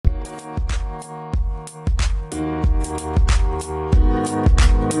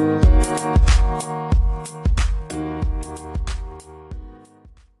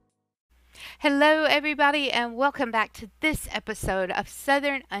everybody, and welcome back to this episode of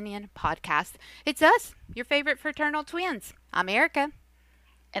Southern Onion Podcast. It's us, your favorite fraternal twins. I'm Erica.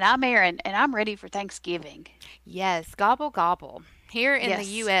 And I'm Erin, and I'm ready for Thanksgiving. Yes, gobble gobble. Here in the Yes,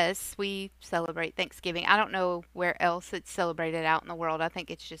 U.S., we celebrate Thanksgiving. I don't know where else it's celebrated out in the world. I think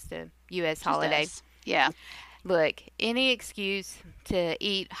it's just a U.S. just holiday. us. Yeah, Look, any excuse to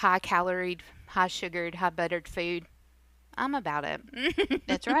eat high caloried, high sugared, high buttered food, I'm about it.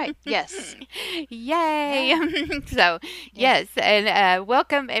 that's right. Yes. Yay! Yeah. So, Yes. yes, and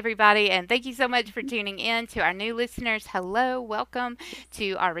welcome everybody, and thank you so much for tuning in. To our new listeners, hello, welcome.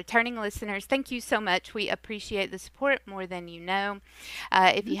 To our returning listeners, thank you so much. We appreciate the support more than you know.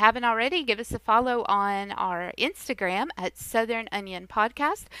 If Mhm. you haven't already, give us a follow on our Instagram at Southern Onion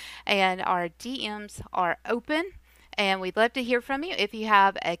Podcast, and our DMs are open. And we'd love to hear from you. If you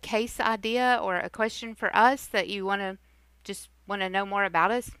have a case idea or a question for us that you want to know more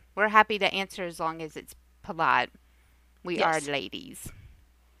about us, we're happy to answer as long as it's polite. We are Yes. ladies,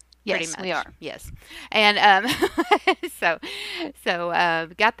 pretty Yes, we much. are. Yes, and so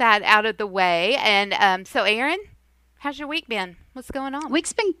got that out of the way. And so, Aaron, how's your week been? What's going on?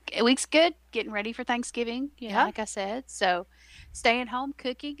 Week's good. Getting ready for Thanksgiving. Yeah, Like I said. So, staying home,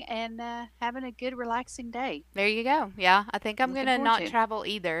 cooking, and having a good, relaxing day. there you go. Yeah, I think I'm Looking gonna forward not to. travel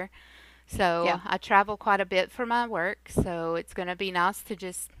either. So Yeah. I travel quite a bit for my work. So it's gonna be nice to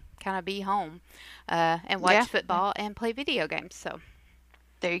just kind of be home and watch Yeah. Yeah. football and play video games.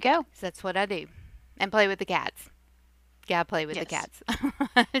 There you go. So that's what I do, and play with the cats. Gotta play with the Yes.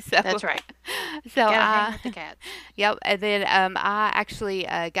 cats. so, That's right. so Gotta hang I, with the cats. yep. And then I actually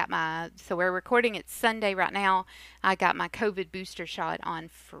got my. So we're recording it Sunday right now. I got my COVID booster shot on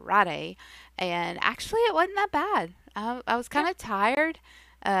Friday, and actually it wasn't that bad. I was kind Yeah. of tired.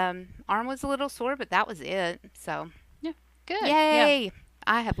 Arm was a little sore, but that was it. So Yeah. Good. Yeah. yay!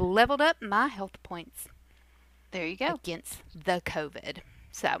 I have leveled up my health points There you go. against the COVID.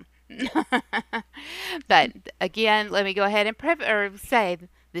 So, but again, let me go ahead and or say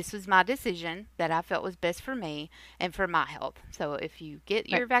this was my decision that I felt was best for me and for my health. So, if you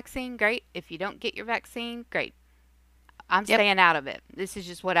get Right. your vaccine, great. If you don't get your vaccine, great. I'm Yep. staying out of it. This is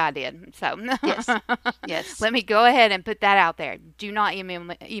just what I did. So, Yes. Yes. let me go ahead and put that out there. Do not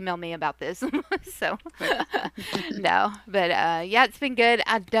email me about this. So, Right. no, but yeah, it's been good.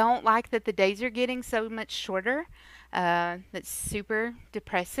 I don't like that the days are getting so much shorter. That's super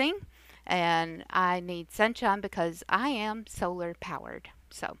depressing, and I need sunshine because I am solar powered.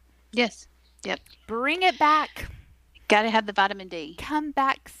 So Yes. Yep. bring it back. Got to have the vitamin D. Come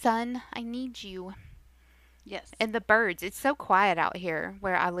back, sun. I need you. Yes. And the birds. It's so quiet out here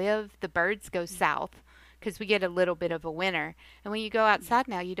where I live. The birds go south because we get a little bit of a winter. And when you go outside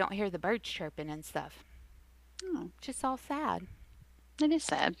now, you don't hear the birds chirping and stuff. Oh, Just all sad. that is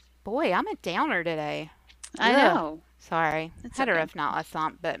sad. Boy, I'm a downer today. I Ugh. know. Sorry. It's Had a okay. rough night last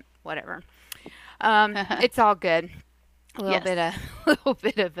night, but whatever. It's all good. A little bit Yes. of a little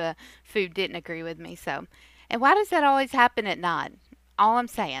bit of food didn't agree with me. So, and why does that always happen at night? All I'm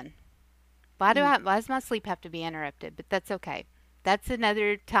saying. Mm, Why does my sleep have to be interrupted? But that's okay. That's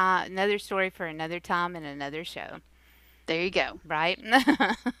another time, another story for another time and another show, there you go. right?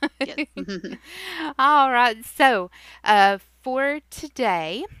 Yes. All right. So, for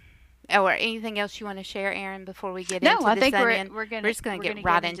today, or anything else you want to share, Aaron, before we get No, into I this think onion? we're We're gonna just going we're to get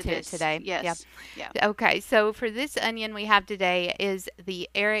gonna right get into into it this. today. Yep. Yes. Yeah. Okay. So, for this onion we have today is the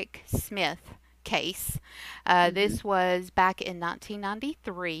Eric Smith case. Hmm. This was back in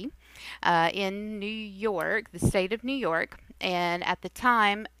 1993 in New York, the state of New York. And at the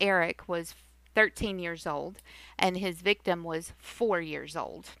time, Eric was 13 years old and his victim was 4 years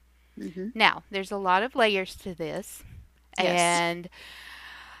old. Hmm. Now, there's a lot of layers to this. Yes.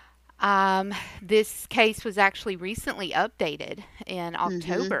 And this case was actually recently updated in Hmm.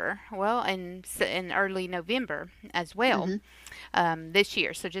 October, well, in early November as well, Hmm. this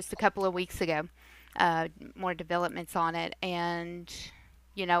year. So just a couple of weeks ago, more developments on it. And,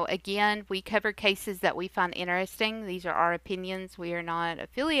 again, we cover cases that we find interesting. These are our opinions. We are not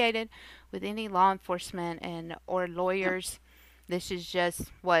affiliated with any law enforcement and or No. lawyers. This is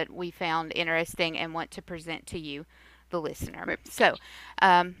just what we found interesting and want to present to you, the listener. Right. So,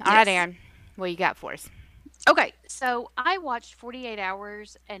 all right, Yes. Aaron, what you got for us? Okay. So I watched 48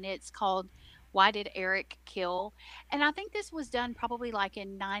 Hours, and it's called "Why Did Eric Kill?" And I think this was done probably like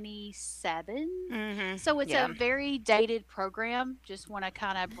in '97. So it's a Yeah. very dated program. Just want to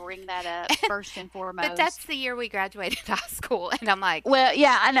kind of bring that up first and But that's foremost. the year we graduated high school, and I'm like, Well,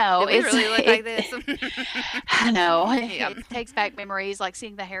 yeah, I know. did we It's really look like it. this? I know. Yeah. It takes back memories, like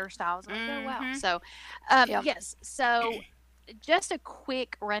seeing the hairstyles. I'm like, oh wow. Mhm. So, Yep. yes. So just a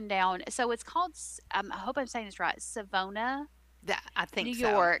quick rundown. So it's called, I hope I'm saying this right, Savona, That I New think so.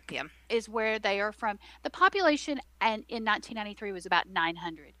 York Yeah. is where they are from. The population and in 1993 was about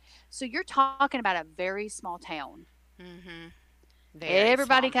 900. So you're talking about a very small town. Mhm. Very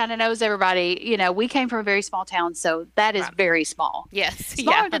Everybody small. kind of knows everybody. We came from a very small town, so that is Right. very small. Yes. Yeah.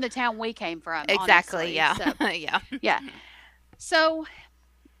 Smaller than the town we came from, Exactly. honestly. Yeah. So, Yeah. yeah. So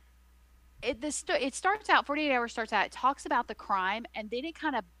it starts out 48 hours starts out, it talks about the crime, and then it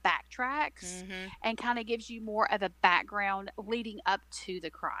kind of backtracks Mhm. and kind of gives you more of a background leading up to the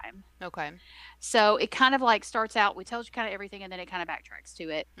crime. Okay. So it kind of like starts out, we tells you kind of everything, and then it kind of backtracks to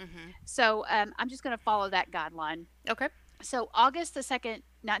it. Mhm. So I'm just going to follow that guideline. Okay. So August the 2nd,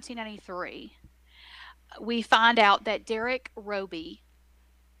 1993, we find out that Derek Roby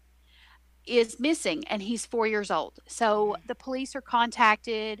is missing and he's 4 years old. So Mhm. the police are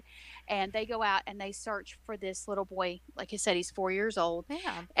contacted and they go out and they search for this little boy. Like I said, he's 4 years old.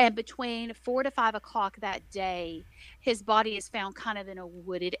 Yeah. And between 4 to 5 o'clock that day, his body is found kind of in a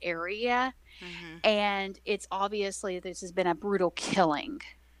wooded area. Mhm. And it's obviously this has been a brutal killing.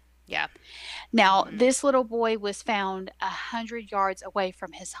 Yeah. Now, Mhm. this little boy was found 100 yards away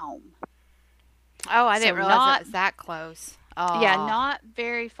from his home. Oh, I So didn't realize it not, was that close. yeah, Oh. not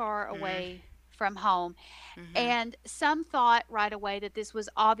very far Mm. away from home. Mhm. And some thought right away that this was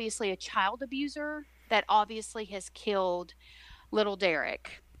obviously a child abuser that obviously has killed little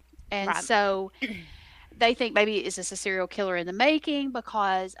Derek. And Right. so they think maybe is this a serial killer in the making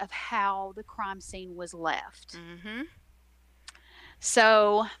because of how the crime scene was left. Mhm.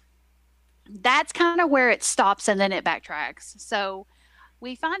 So that's kind of where it stops and then it backtracks. So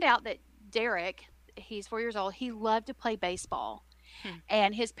we find out that Derek, he's 4 years old, he loved to play baseball. Hmm.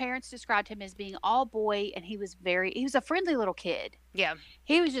 And his parents described him as being all boy, and he was a friendly little kid. Yeah.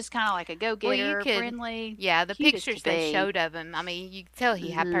 He was just kind of like a Well, you go-getter, could. friendly, Yeah, the cute as pictures could they be. showed of him. I mean, you could tell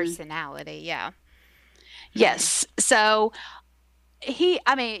he had Hmm. personality. Yeah. Hmm. Yes. So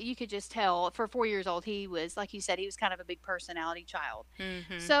I mean, you could just tell for 4 years old, he was, like you said, he was kind of a big personality child.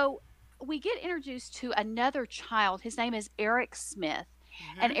 Mhm. So we get introduced to another child. His name is Eric Smith.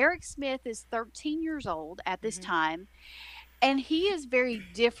 And Mhm. Eric Smith is 13 years old at this Mhm. time. And he is very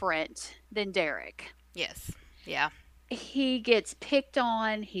different than Derek. Yes. Yeah. He gets picked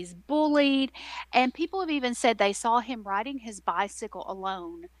on, he's bullied, and people have even said they saw him riding his bicycle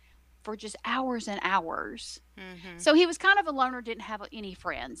alone for just hours and hours. Mhm. So he was kind of a loner, didn't have any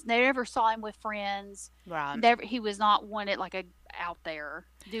friends. They never saw him with friends. Right. Never he was not wanted like a out there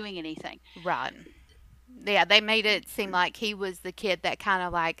doing anything. Right. Yeah, they made it seem like he was the kid that kind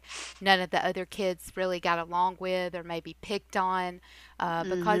of like none of the other kids really got along with or maybe picked on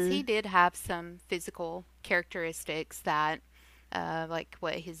because he Mhm. did have some physical characteristics that, like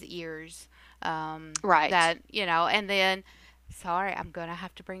what his ears, Right. that, and then, sorry, I'm going to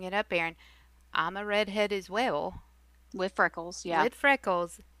have to bring it up, Aaron. I'm a redhead as well With freckles, yeah. with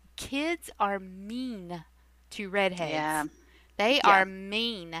freckles. Kids are mean to Yeah. redheads. They Yeah. are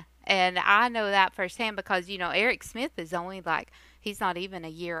mean. And I know that firsthand because, Eric Smith is only like, he's not even a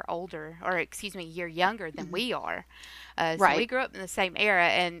year older, or excuse me, a year younger than Mhm. we are. So we Right. grew up in the same era.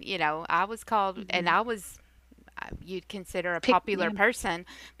 And, I was called, and Mhm. I was, you'd consider a popular Yeah. person,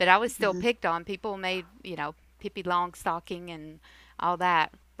 but I was still Mhm. picked on. People made, Pippi Longstocking and all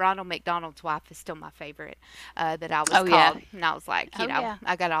that. Ronald McDonald's wife is still my favorite that I was Oh yeah. called. And I was like, Oh yeah.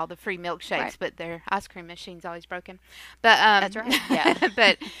 I got all the free Right. milkshakes, but their ice cream machine's always broken. But That's right. Yeah.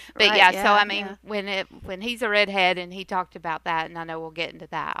 but Right. yeah. So Yeah. I mean, Yeah. when he's a redhead and he talked about that, and I know we'll get into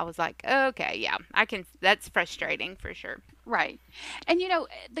that, I was like, okay, yeah, I can. That's frustrating for sure. Right. And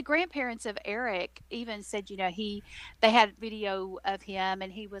the grandparents of Eric even said, they had video of him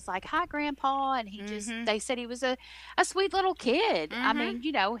and he was like, "Hi grandpa." And Mhm. they said he was a sweet little kid. I Mhm.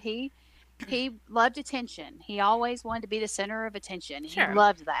 mean, he loved attention. He always wanted to be the center of attention. He Sure,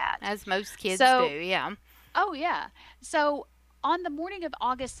 loved that. as most kids do. So, Yeah. oh yeah. So on the morning of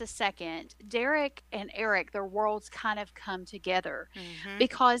August the 2nd, Derek and Eric, their worlds kind of come together Mhm.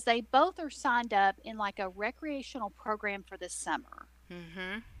 because they both are signed up in like a recreational program for the summer.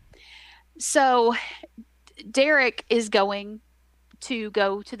 Mhm. So Derek is going to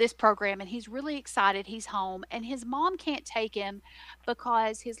go to this program and he's really excited. He's home and his mom can't take him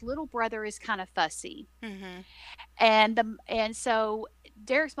because his little brother is kind of fussy. Mhm. And so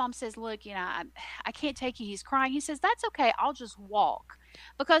Derek's mom says, "Look, I can't take you. He's crying." He says, "That's okay. I'll just walk."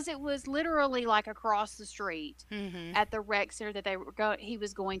 Because it was literally like across the street Mhm. at the rec center that he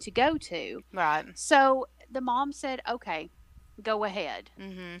was going to go to. Right. So the mom said, "Okay, go ahead."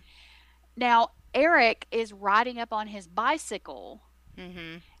 Mhm. Now, Eric is riding up on his bicycle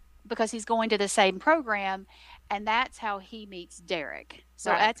Mhm. because he's going to the same program, and that's how he meets Derek.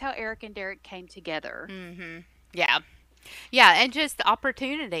 So Right. that's how Eric and Derek came together. Mhm. Yeah. Yeah, and just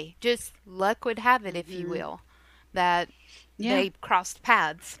opportunity. Just luck would have it, if you Hmm. will, that Yeah, they crossed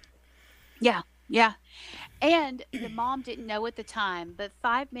paths. yeah, yeah. And the mom didn't know at the time, but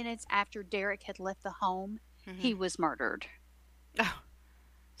 5 minutes after Derek had left the home, he Mhm. was murdered Oh,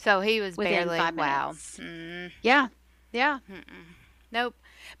 so he was within barely, five wow. minutes. Yeah, yeah. Nope.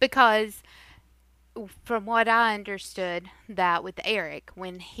 Because from what I understood, that with Eric,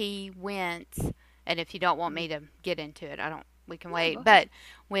 when he went, and if you don't want Mhm. me to get into it, I don't. We can No, go wait. ahead. But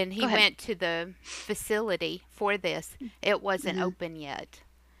when Go he ahead. went to the facility for this, it wasn't Hmm. open yet,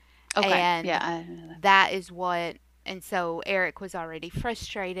 Okay. Yeah. and that is what. And so Eric was already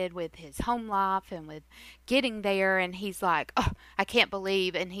frustrated with his home life and with getting there, and he's like, "Oh, I can't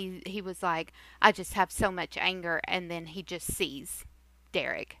believe." And he was like, "I just have so much anger," and then he just sees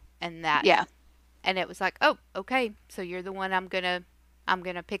Derek, and that Yeah. and it was like, "Oh, okay, so you're the one I'm gonna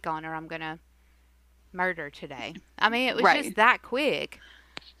pick on, or I'm gonna murder today." I mean, it was just Right. that quick.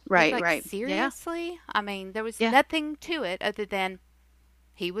 It's Right. like, Right. Yeah. seriously? I mean, there was Yeah. nothing to it other than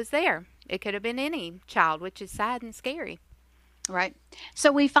he was there. It could have been any child, which is sad and scary. Right.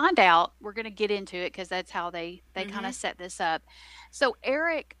 So we find out, we're going to get into it because that's how they kind of Mhm. set this up. So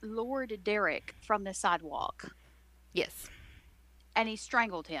Eric lured Derek from the sidewalk Yes. and he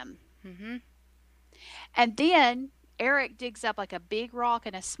strangled him. Mhm. And then Eric digs up like a big rock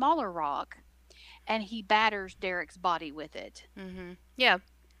and a smaller rock and he batters Derek's body with it. Mhm. Yeah.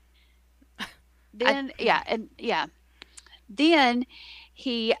 I Then, yeah, and yeah. Then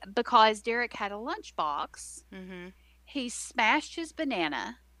he, because Derek had a lunchbox, mhm. he smashed his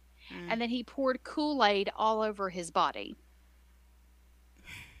banana Mm. and then he poured Kool-Aid all over his body.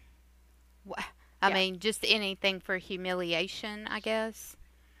 I Yeah. mean, just anything for humiliation, I guess.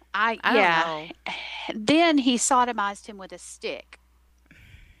 I don't Yeah. know. Then he sodomized him with a stick.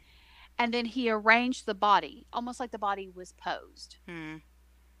 And then he arranged the body, almost like the body was posed. Hmm.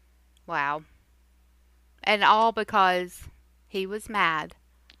 Wow. And all because he was mad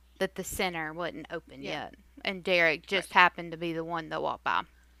that the center wasn't open Yeah. yet, and Derek Right. just happened to be the one that walked by.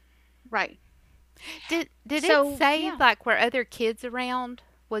 Right. Did it So, say yeah, like were other kids around?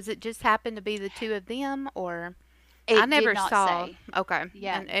 Was it just happened to be the two of them, or I it did never not saw? say. Okay,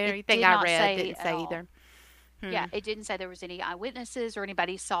 Yeah, and it everything did I not read say didn't at say all. either. Hmm. Yeah, it didn't say there was any eyewitnesses or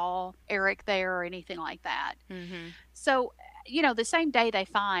anybody saw Eric there or anything like that. Mhm. So, the same day they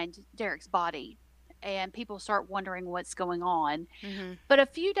find Derek's body and people start wondering what's going on. Mhm. But a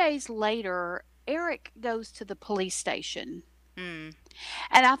few days later, Eric goes to the police station. Mm.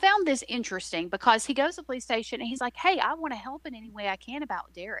 And I found this interesting because he goes to the police station and he's like, "Hey, I want to help in any way I can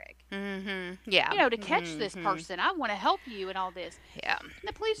about Derek. Mhm. Yeah. To catch this Mhm. person. I want to help you and all this." Yeah. And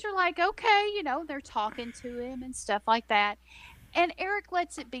the police are like, "Okay," they're talking to him and stuff like that. And Eric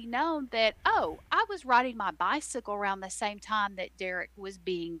lets it be known that, "Oh, I was riding my bicycle around the same time that Derek was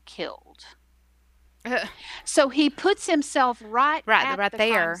being killed." So he puts himself right Right. at Right the crime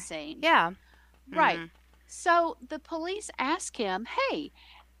there. scene. Yeah. Right. Mhm. So the police ask him, "Hey,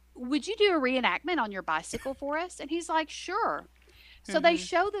 would you do a reenactment on your bicycle for us?" And he's like, "Sure." So they Mhm.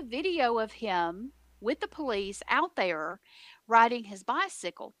 show the video of him with the police out there riding his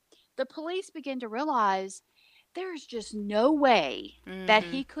bicycle. The police begin to realize there's just no way that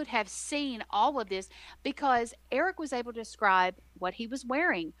Mhm. he could have seen all of this because Eric was able to describe what he was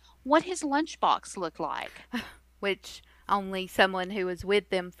wearing, what his lunchbox looked like. Which only someone who was with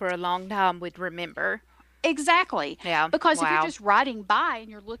them for a long time would remember. Exactly. Yeah. Because if you're Wow. just riding by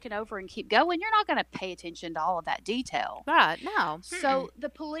and you're looking over and keep going, you're not going to pay attention to all of that detail. Right. No. Mm-mm. So the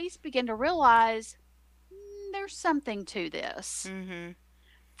police begin to realize there's something to this Mhm.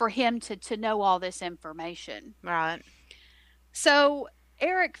 for him to know all this information. Right. So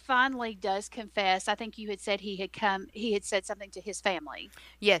Eric finally does confess. I think you had said he had said something to his family.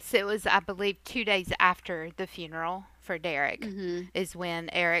 Yes, it was, I believe, 2 days after the funeral for Derek, Mm-hmm. is when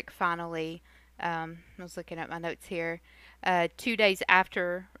Eric finally. I was looking at my notes here. 2 days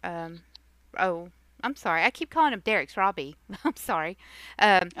after. Oh, I'm sorry. I keep calling him Derek's Robbie. I'm sorry.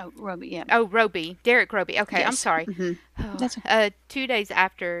 Um, Oh, Roby, yeah. oh, Roby. Derek Roby. Okay, I'm Yes. sorry. Mm-hmm. Oh, That's 2 days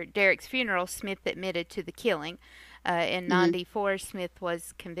after Derek's funeral, Smith admitted to the killing. In mm-hmm. '94, Smith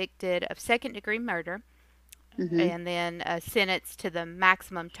was convicted of second-degree murder Mm-hmm. and then sentenced to the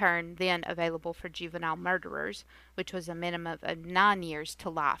maximum term then available for juvenile murderers, which was a minimum of 9 years to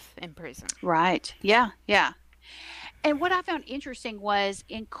life in prison. Right. Yeah. Yeah. And what I found interesting was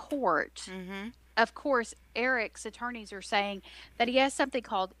in court, Mm-hmm. of course, Eric's attorneys are saying that he has something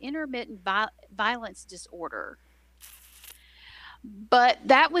called intermittent violence disorder. But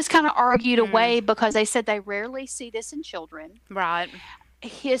that was kind of argued Mm, away because they said they rarely see this in children. right.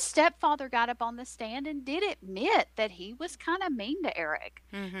 His stepfather got up on the stand and did admit that he was kind of mean to Eric,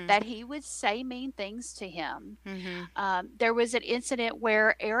 Mhm. that he would say mean things to him. Mhm. There was an incident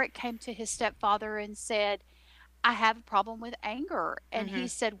where Eric came to his stepfather and said, I have a problem with anger. And he Mhm.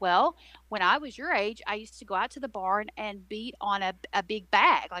 said, well, when I was your age, I used to go out to the barn and beat on a big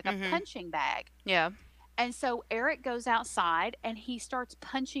bag, like a Mhm. punching bag. Yeah. And so Eric goes outside and he starts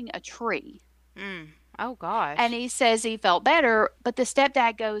punching a tree. Mm. Oh And gosh. he says he felt better, but the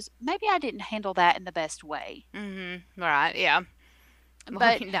stepdad goes, maybe I didn't handle that in the best way. Mhm. Right. Yeah. Well,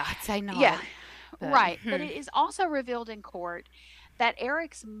 But no, I'd say yeah, not. But right. But it is also revealed in court that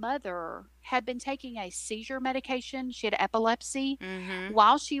Eric's mother had been taking a seizure medication. She had epilepsy mhm.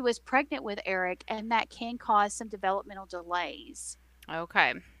 while she was pregnant with Eric, and that can cause some developmental delays.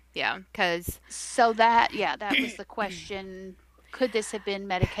 Okay. Yeah, cuz So that, yeah, that was the question. Could this have been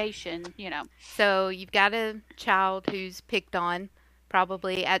medication? so you've got a child who's picked on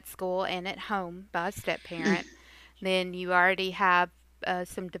probably at school and at home by a step parent. Then you already have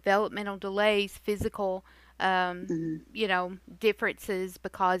some developmental delays, physical, um, Mhm. differences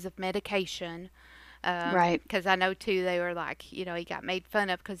because of medication. Right. Because I know too, they were like, he got made fun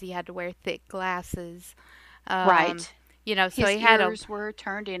of because he had to wear thick glasses. Um, Right. so His he had a, ears were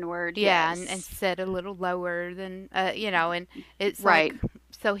turned inward. yeah, and Yes. set a little lower than, and it's like, Right.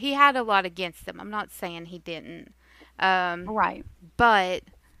 so he had a lot against him. I'm not saying he didn't. Um, Right. but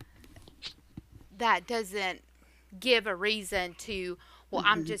that doesn't give a reason to, well, Hmm.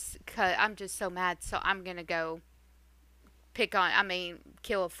 I'm just so mad, so I'm gonna go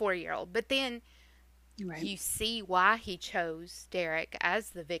kill a 4 year old. But then Right. you see why he chose Derek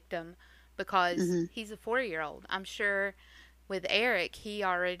as the victim because Hmm. he's a 4 year old. I'm sure with Eric, he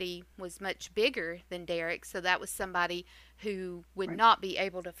already was much bigger than Derek, so that was somebody who would Right. not be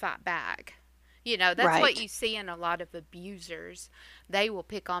able to fight back. That's what Right. you see in a lot of abusers. They will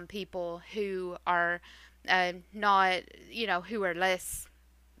pick on people who are not, who are less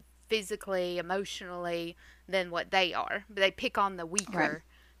physically, emotionally than what they are. But they pick on the Right. weaker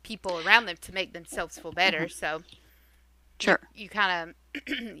people around them to make themselves feel better. Hmm. So you Sure. you kind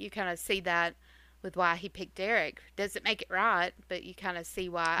of you kind of see that with why he picked Derek. Doesn't make it right, but you kind of see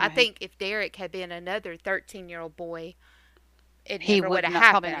why. I Right. think if Derek had been another 13-year-old boy, it He never would would have not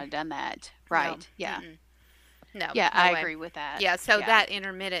probably not happened. have done that. No, Right. Yeah. mm-mm. No, Yeah, no I way. agree with that. Yeah, so Yeah. that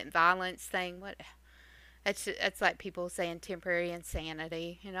intermittent violence thing, what? That's like people saying temporary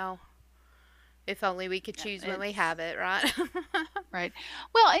insanity. If only we could Yeah. choose when we It's have it, right? right.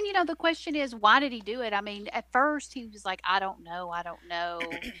 Well, and the question is, why did he do it? I mean, at first he was like, I don't know, I don't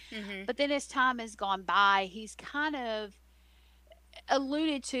know. Mhm. But then as time has gone by, he's kind of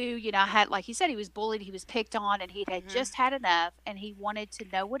alluded to, had, like he said, he was bullied, he was picked on, and he had Mhm. just had enough, and he wanted to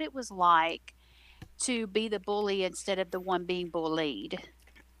know what it was like to be the bully instead of the one being bullied.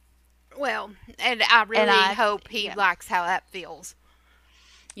 Well, and I And really hope he yeah. likes how that feels.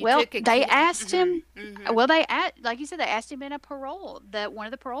 You Well, took a they kid. asked Mhm. him. Mhm. Well, like you said, they asked him in a parole. That one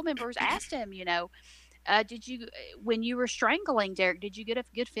of the parole members asked him, did you, when you were strangling Derek, did you get a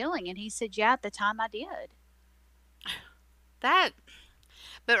good feeling? And he said, yeah, at the time I did. That,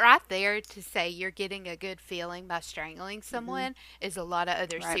 but right there to say you're getting a good feeling by strangling Hmm. someone is a lot of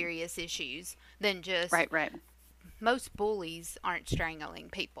other Right, serious issues than just right, right. most bullies aren't strangling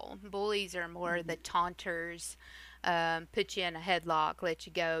people. Bullies are more the Hmm. taunters, put you in a headlock, let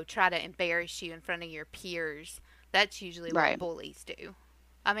you go, try to embarrass you in front of your peers. That's usually what Right, bullies do.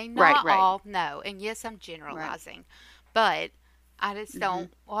 I mean, right, not right, all, no, and yes, I'm right. generalizing, but I just Hmm.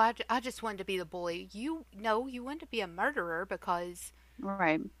 don't. Well, I just wanted to be the bully. You know, you wanted to be a murderer because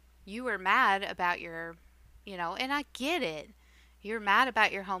Right, you were mad about and I get it. You're mad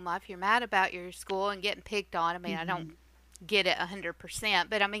about your home life. You're mad about your school and getting picked on. I mean, I don't hmm, get it 100%,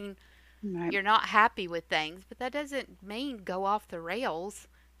 but I mean, right, you're not happy with things, but that doesn't mean go off the rails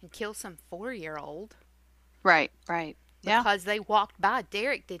and kill some 4 year old right, right. Yeah, because they walked by.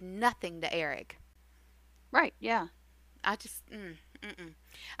 Derek did nothing to Eric. right. Yeah, I just, mm-mm.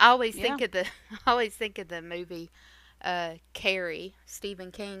 I always yeah. think of the, I always think of the movie, Carrie,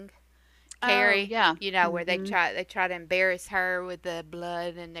 Stephen King. Oh, Carrie, yeah. where Hmm. they try to embarrass her with the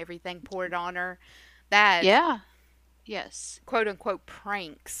blood and everything poured on her. That Yeah. Yes. quote unquote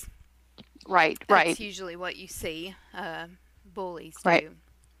pranks. Right, That's right, usually what you see bullies right, do.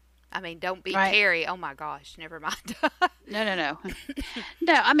 I mean, don't be right. Carrie. Oh my gosh, never mind. No, no, no.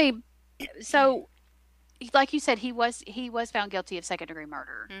 No, I mean, so like you said, he was found guilty of second-degree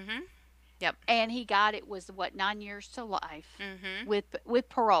murder, Mhm. Yep. and he got, it was what, 9 years to life Mhm. with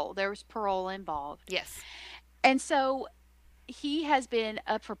parole. There was parole involved, Yes. and so he has been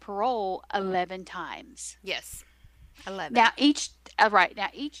up for parole 11 times. Yes. Now 11.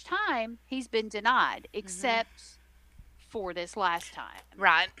 each time he's been denied Mhm. except for this last time,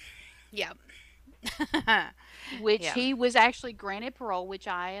 Right. Yep. which Yep. he was actually granted parole, which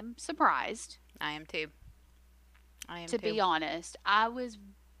I am surprised. I am too. I am To too. be honest, I was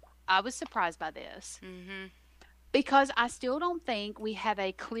surprised by this Mhm. because I still don't think we have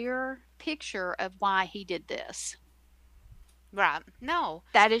a clear picture of why he did this. Right. No.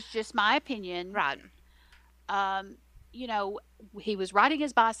 That is just my opinion. Right. Um, you know, he was riding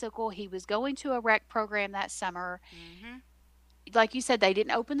his bicycle, he was going to a rec program that summer. Mhm. Like you said, they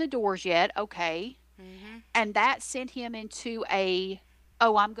didn't open the doors yet. Okay. Mhm. And that sent him into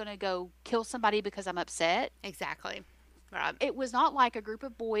oh, I'm going to go kill somebody because I'm upset. Exactly. Right. It was not like a group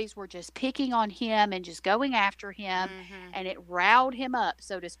of boys were just picking on him and just going after him Mhm. and it riled him up,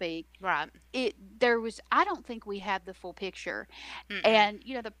 so to speak. Right. I don't think we have the full picture. Mm-mm. And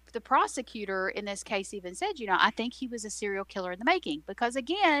the prosecutor in this case even said, I think he was a serial killer in the making because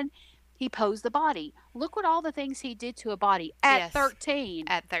again, he posed the body. Look what all the things he did to a body at Yes. 13.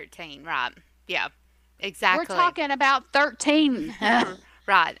 At 13. Right. Yeah. We're Exactly. talking about 13.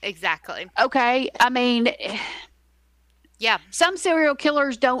 Right. Exactly. Okay, I mean, Yeah. some serial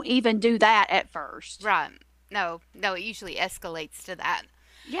killers don't even do that at first. Right. No. No. It usually escalates to that.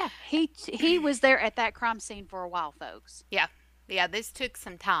 Yeah, he was there at that crime scene for a while, folks. Yeah. Yeah. This took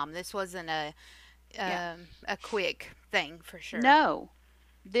some time. This wasn't Yeah. a quick thing for sure. No.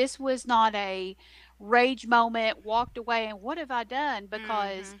 This was not a rage moment, walked away and what have I done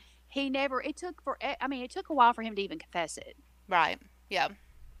because Mhm. he never it took a while for him to even confess it. Right. Yeah.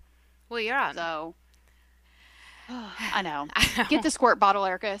 Well, you're right. So, I know. I Get know. the squirt bottle,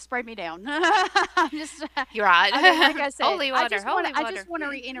 Erica. Spray me down. I'm just You're I mean, like right. I said, Holy water. Holy I water. just want to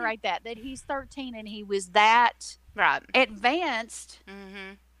reiterate that he's 13 and he was that Right. advanced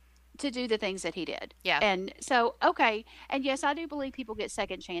Mhm. to do the things that he did. Yeah. And so, okay, and yes, I do believe people get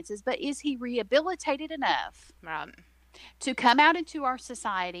second chances, but is he rehabilitated enough Right. to come out into our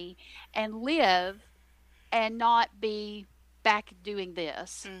society and live and not be back doing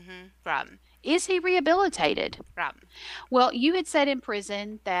this? Mhm. Right. Is he rehabilitated? Right. Well, you had said in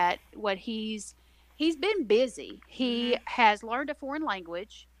prison that he's been busy. He Mhm. has learned a foreign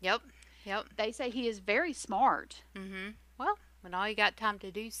language. Yep. Yep. They say he is very smart. Well, when all you got time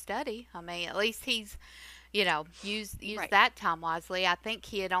to do study, I mean, at least he's use Right. that time wisely. I think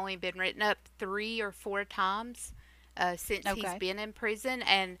he had only been written up 3 or 4 times since he's Okay. been in prison,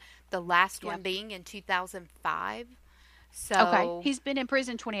 and the last Yeah. one being in 2005. Okay. So He's been in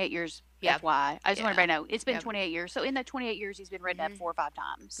prison 28 years, yeah, FYI. I just want yeah, everybody to know it's been yeah. 28 years. So in that 28 years, he's been written up hmm 4 or 5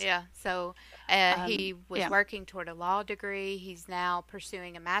 times. Yeah, so he was Yeah. working toward a law degree. He's now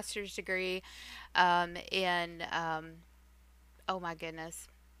pursuing a master's degree in, oh my goodness,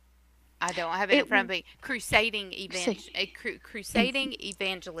 I don't have it in It, front of me. see, in, Crusading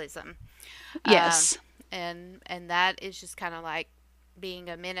evangelism, um, yes. and that is just kind of like being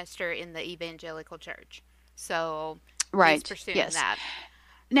a minister in the evangelical church. So he's Right. pursuing Yes. that.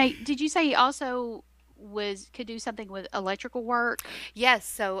 Now, did you say he also could do something with electrical work? Yes,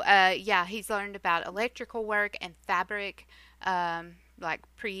 so yeah, he's learned about electrical work and fabric, like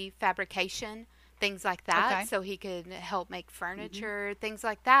prefabrication, things like that. Okay. So he could help make Hmm. furniture, things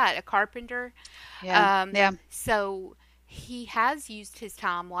like that. A carpenter. Yeah. Yeah. So he has used his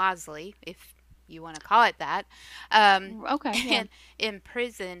time wisely, if you want to call it that, um, Okay. Yeah. in in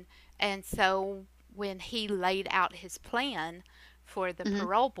prison. And so when he laid out his plan for the Hmm.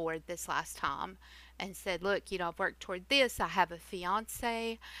 parole board this last time, and said, "Look, I've worked toward this. I have a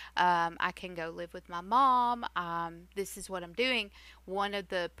fiance. I can go live with my mom. This is what I'm doing." One of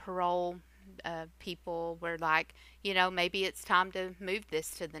the parole people were like, maybe it's time to move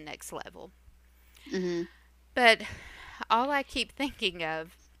this to the next level. Hmm. But all I keep thinking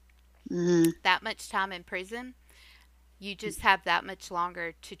of, Hmm. that much time in prison, you just have that much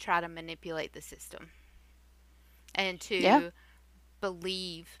longer to try to manipulate the system and Yeah. to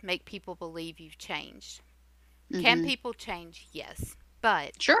make people believe you've changed. Can Hmm. people change? Yes.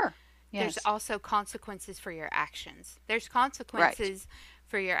 But Sure. there's Yes. also consequences for your actions. There's Right. consequences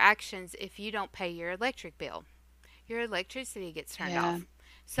for your actions if you don't pay your electric bill. Your electricity gets turned Yeah. off.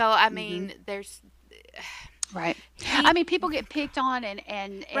 So, I Hmm. mean, there's Right. I he mean, people get picked on and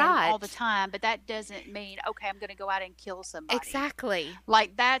all the right. time, but that doesn't mean okay, I'm going to go out and kill somebody. Exactly.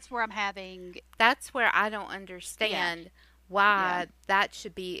 Like that's where I'm having. That's where I don't Yeah. understand Yeah. why that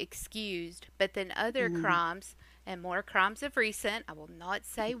should be excused. But then other Hmm. crimes and more crimes of recent, I will not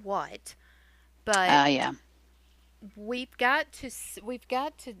say what, but Yeah. we've got to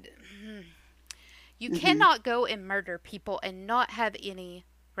You Mhm. cannot go and murder people and not have any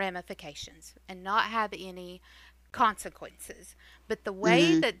ramifications and not have any consequences. But the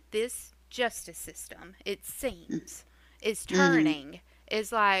way Mhm. that this justice system, it seems, is Mhm. turning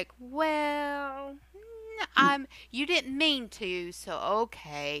is like, well, you didn't mean to, so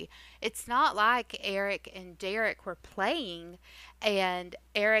okay. It's not like Eric and Derek were playing and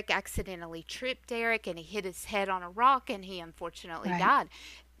Eric accidentally tripped Derek and he hit his head on a rock and he unfortunately Right. died.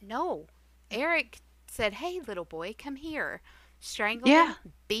 No. Eric said, "Hey, little boy, come here." Strangled Yeah.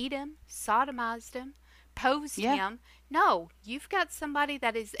 him, beat him, sodomized him, posed Yeah. him. No, you've got somebody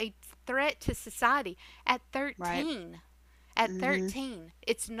that is a threat to society at Right. 13. At Mhm. 13,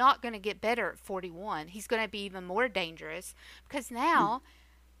 it's not going to get better at 41. He's going to be even more dangerous because Mm. now,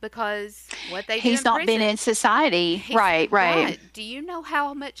 because what they do He's in not been prison, in society. he's Right. Right. right. Do you know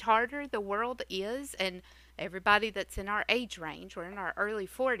how much harder the world is? And everybody that's in our age range, we're in our early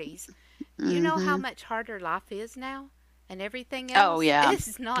 40s, you know how Mhm. much harder life is now? And everything Oh else? yeah.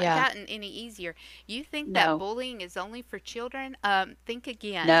 It's not Yeah. gotten any easier. You think that No. bullying is only for children? Think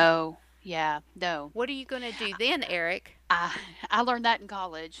again. No. Yeah. No. What are you going to do then, Eric? I I learned that in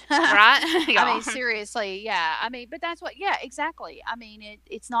college. Right? I mean, Yeah. seriously, yeah. I mean, but that's what, yeah, exactly. I mean,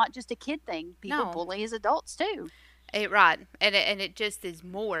 it's not just a kid thing. People No. bully as adults too. Right. And it just is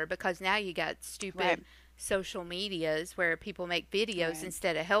more because now you got Right. stupid social medias where people make videos Right.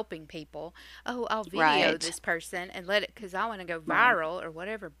 instead of helping people. Oh, I'll video Right. this person and let it because I want to go Right. viral or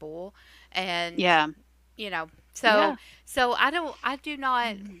whatever bull. And, Yeah. you know, so, Yeah. so I do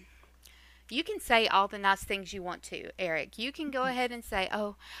not. Mhm. You can say all the nice things you want to, Eric. You can go ahead and say,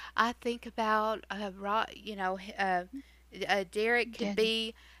 "Oh, I think about, Derek could Did.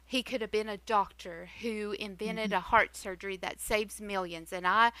 be. He could have been a doctor who invented Mhm. a heart surgery that saves millions, and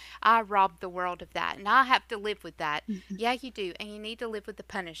I robbed the world of that, and I have to live with that." Mhm. Yeah, you do, and you need to live with the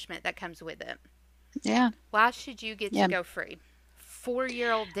punishment that comes with it. Yeah. Why should you get to Yeah. go free?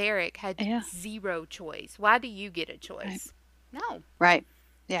 4-year-old Derek had Yeah. zero choice. Why do you get a Right. choice? No, Right.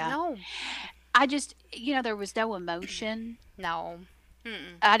 Yeah. no, I just, there was no emotion. no.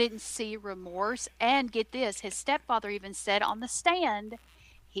 Mm-mm. I didn't see remorse. And get this, his stepfather even said on the stand,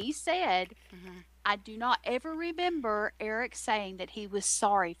 he said, Mm-hmm. I do not ever remember Eric saying that he was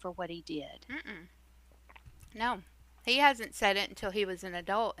sorry for what he did. Mm-mm. No, he hasn't said it until he was an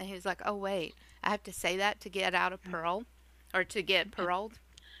adult, and he was like, "Oh wait, I have to say that to get out of Yeah. parole, or to get Yeah. paroled."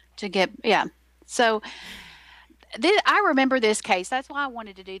 To get, yeah. So I remember this case. That's why I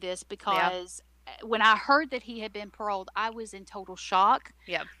wanted to do this Yeah, because when I heard that he had been paroled, I was in total shock.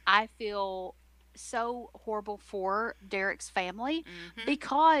 yeah. I feel so horrible for Derek's family Mhm,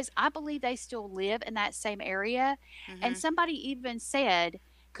 because I believe they still live in that same area. And mhm. somebody even said,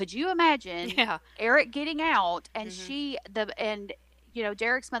 could you imagine Yeah. Eric getting out and Mhm,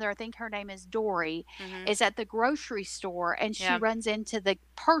 Derek's mother, I think her name is Dory, mhm. is at the grocery store and she Yeah. runs into the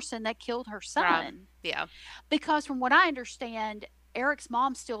person that killed her Right. son. Yeah. Because from what I understand, Eric's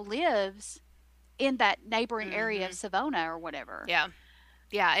mom still lives in that neighboring area of Mhm. Savona or whatever. Yeah.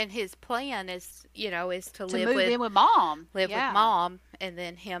 Yeah. And his plan is to To live move with in with mom. live with Yeah. mom, and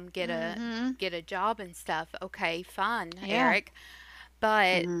then him Mhm. get a job and stuff. Okay, fine, Yeah. Eric.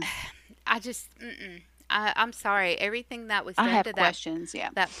 But Mhm. I just, I'm sorry. Everything that was I done have to questions,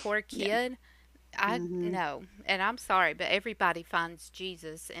 yeah. that poor Yeah. kid, I Mhm. no, and I'm sorry, but everybody finds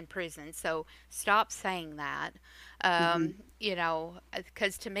Jesus in prison, so stop saying that. Mhm.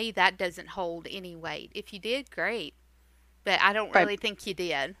 Because to me that doesn't hold any weight. If you did, great, but I don't Right. really think you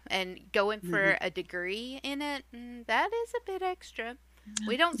did. And going Mhm. for a degree in it, that is a bit extra.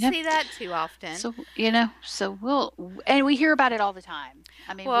 We don't Yeah. see that too often. So, and we hear about it all the time.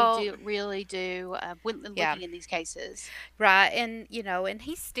 I mean, we Well, do really do, when yeah. looking in these cases. Right, and and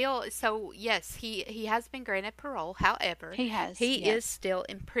he's still so yes, he has been granted parole. However, He has, he is yes. still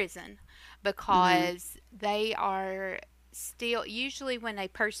in prison Mhm. because they are still usually when a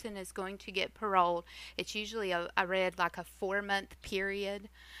person is going to get paroled, it's usually I read like a 4 month period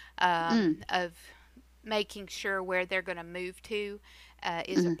Mm. of making sure where they're going to move to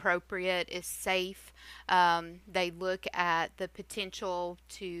is Mhm. appropriate, is safe. They look at the potential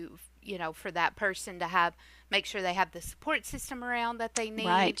to, for that person to have, make sure they have the support system around that they need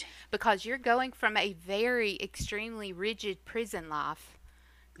Right. because you're going from a very extremely rigid prison life,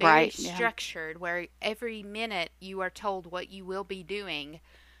 very Right. Yeah. structured, where every minute you are told what you will be doing,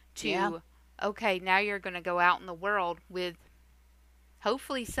 Yeah. to, okay, now you're going to go out in the world with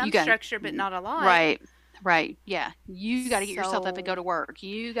hopefully You some got structure, but not a lot. right. Right. Yeah. You got to get yourself up and go So to work.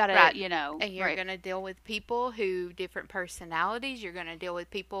 You got to, right. And you're right. going to deal with people who different personalities. You're going to deal with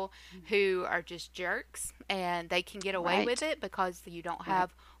people who are just jerks and they can get away with Right. it because you don't Right.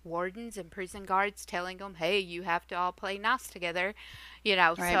 have wardens and prison guards telling them, "Hey, you have to all play nice together." You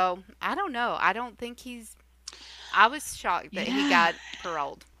know, Right. so I don't know. I don't think he's I was shocked that he Yeah. got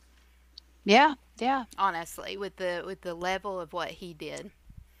paroled, Yeah. Yeah. honestly, with the level of what he did.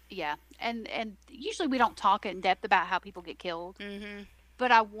 Yeah. And usually we don't talk in depth about how people get killed, Mhm.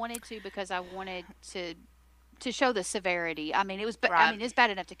 but I wanted to because I wanted to show the severity. I mean, I Right. mean, it's bad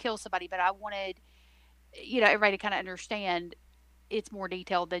enough to kill somebody, but I wanted, everybody to kind of understand it's more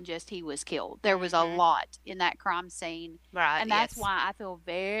detailed than just he was killed. There was a Mhm. lot in that crime scene, Right. and that's Yes. why I feel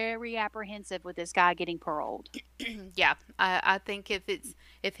very apprehensive with this guy getting paroled. Yeah, I think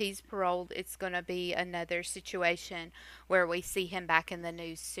if he's paroled, it's going to be another situation where we see him back in the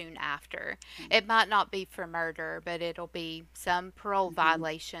news soon after. It might not be for murder, but it'll be some parole Mm-hmm.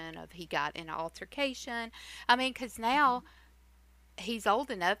 violation of he got in an altercation. I mean, because Hmm. now he's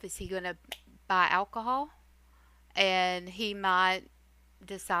old enough. Is he going to buy alcohol? And he might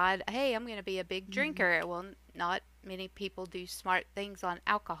decide, hey, I'm going to be a big Hmm. drinker. Well, not many people do smart things on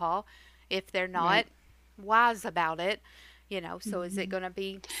alcohol if they're Right. not wise about it. So is it Hmm. going to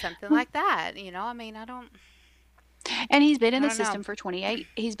be something Well, like that? I mean, and he's been in I the don't know. system for 28.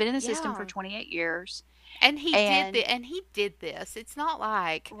 He's been in the system for Yeah. 28 years, And and he did this. It's not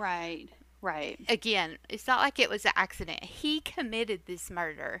like, right, right, again, it's not like it was an accident. He committed this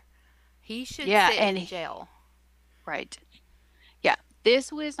murder. He should yeah, sit in jail. right, yeah.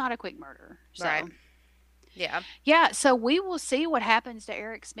 This was not a quick murder, Right. so Yeah. yeah. So we will see what happens to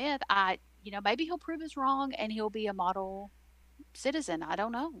Eric Smith. Maybe he'll prove us wrong, and he'll be a model citizen. I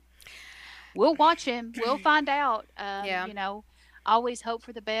don't know. We'll watch him. We'll find out. Yeah. Always hope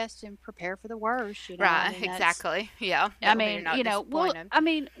for the best and prepare for the worst. I Right. mean, that's Exactly. Yeah. I That way you're mean, not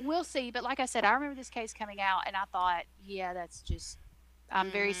disappointed. we'll see. But like I said, I remember this case coming out and I thought, yeah, that's just,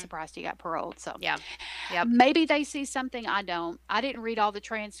 I'm very Mhm. surprised he got paroled. So Yeah. Yep. maybe they see something I don't. I didn't read all the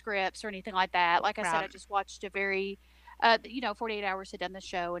transcripts or anything like that. Like I said, I Right. just watched a very, 48 Hours had done the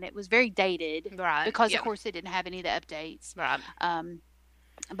show and it was very dated Right. because, of Yep. course, they didn't have any of the updates. Right. Um,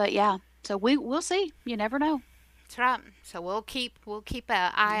 but yeah, so we'll see. You never know. That's right. So we'll keep an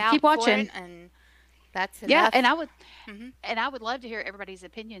eye Keep out for it, watching. and that's Yeah, enough. Hmm. and I would love to hear everybody's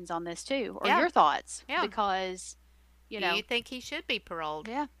opinions on this too, or Yeah. your thoughts, Yeah. because you Do you know, think he should be paroled?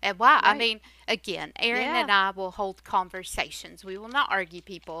 yeah, And why? I right, mean, again, Aaron yeah. and I will hold conversations. We will not argue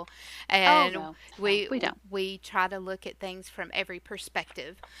people, Oh and no, no, we we don't. we try to look at things from every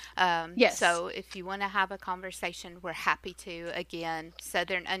perspective. Yes, So if you want to have a conversation, we're happy to. Again,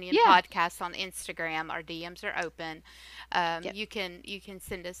 Southern Onion yeah, Podcast on Instagram. Our DMs are open. yep. You can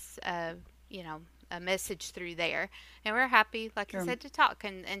send us you know a message through there, and we're happy, like I Um, said, to talk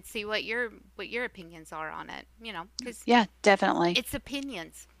and see what your opinions are on it. Because yeah, definitely. it's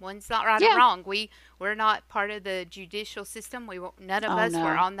opinions. One's not right or Yeah. wrong. We're not part of the judicial system. None of Oh us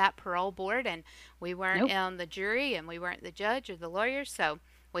were no, on that parole board, and we weren't nope. on the jury, and we weren't the judge or the lawyer, so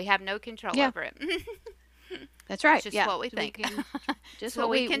we have no control Yeah, over it. that's It's right. just Yeah, what we we think. can just So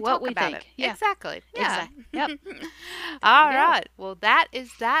we can what talk we about it. think. Yeah, Exactly. Yeah. exactly. Yep. There All you go. right. Well, that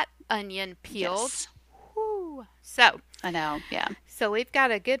is that onion peeled. Yes, Whew. So, I know. Yeah. we've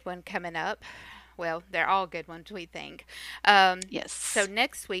got a good one coming up. Well, they're all good ones, we think. So Yes.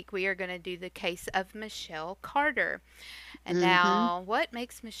 next week we are going to do the case of Michelle Carter. And Mm-hmm. now, what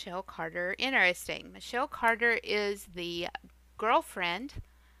makes Michelle Carter interesting? Michelle Carter is the girlfriend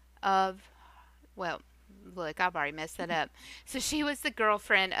of, well, look, I've already messed that up. So she was the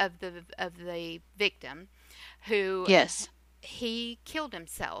girlfriend of the victim, who Yes. he killed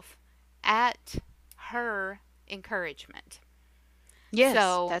himself at her encouragement. Yes,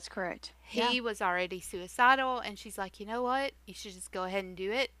 So that's correct. Yeah. he was already suicidal, and she's like, you know what? You should just go ahead and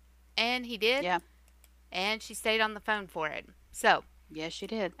do it. And he did, Yeah. and she stayed on the phone for it. So, Yes, you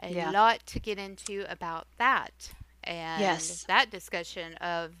did. a Yeah. lot to get into about that and Yes. that discussion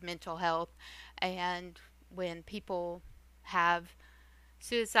of mental health and when people have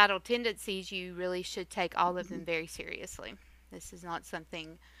suicidal tendencies, you really should take all of Mhm. them very seriously. This is not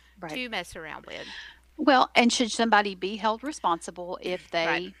something Right. to mess around with. Well, and should somebody be held responsible if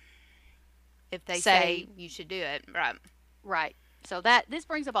Right. they If they say say you should do it. Right. right? So that this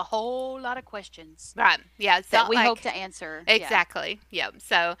brings up a whole lot of questions Right. Yeah. It's that not we hope like. to answer. Yeah. Exactly. Yep.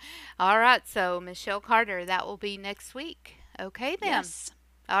 So, all right. So, Michelle Carter, that will be next week. Okay, then. Yes.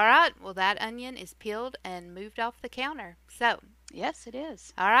 All right. Well, that onion is peeled and moved off the counter. So, Yes, it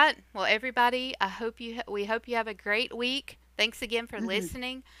is. all right. Well, everybody, we hope you have a great week. Thanks again for Mhm.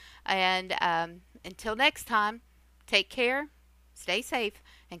 listening, and until next time, take care, stay safe,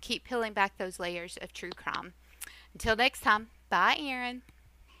 and keep peeling back those layers of true crime. Until next time, bye, Erin.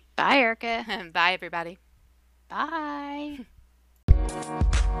 Bye, Erica. Bye, everybody. Bye.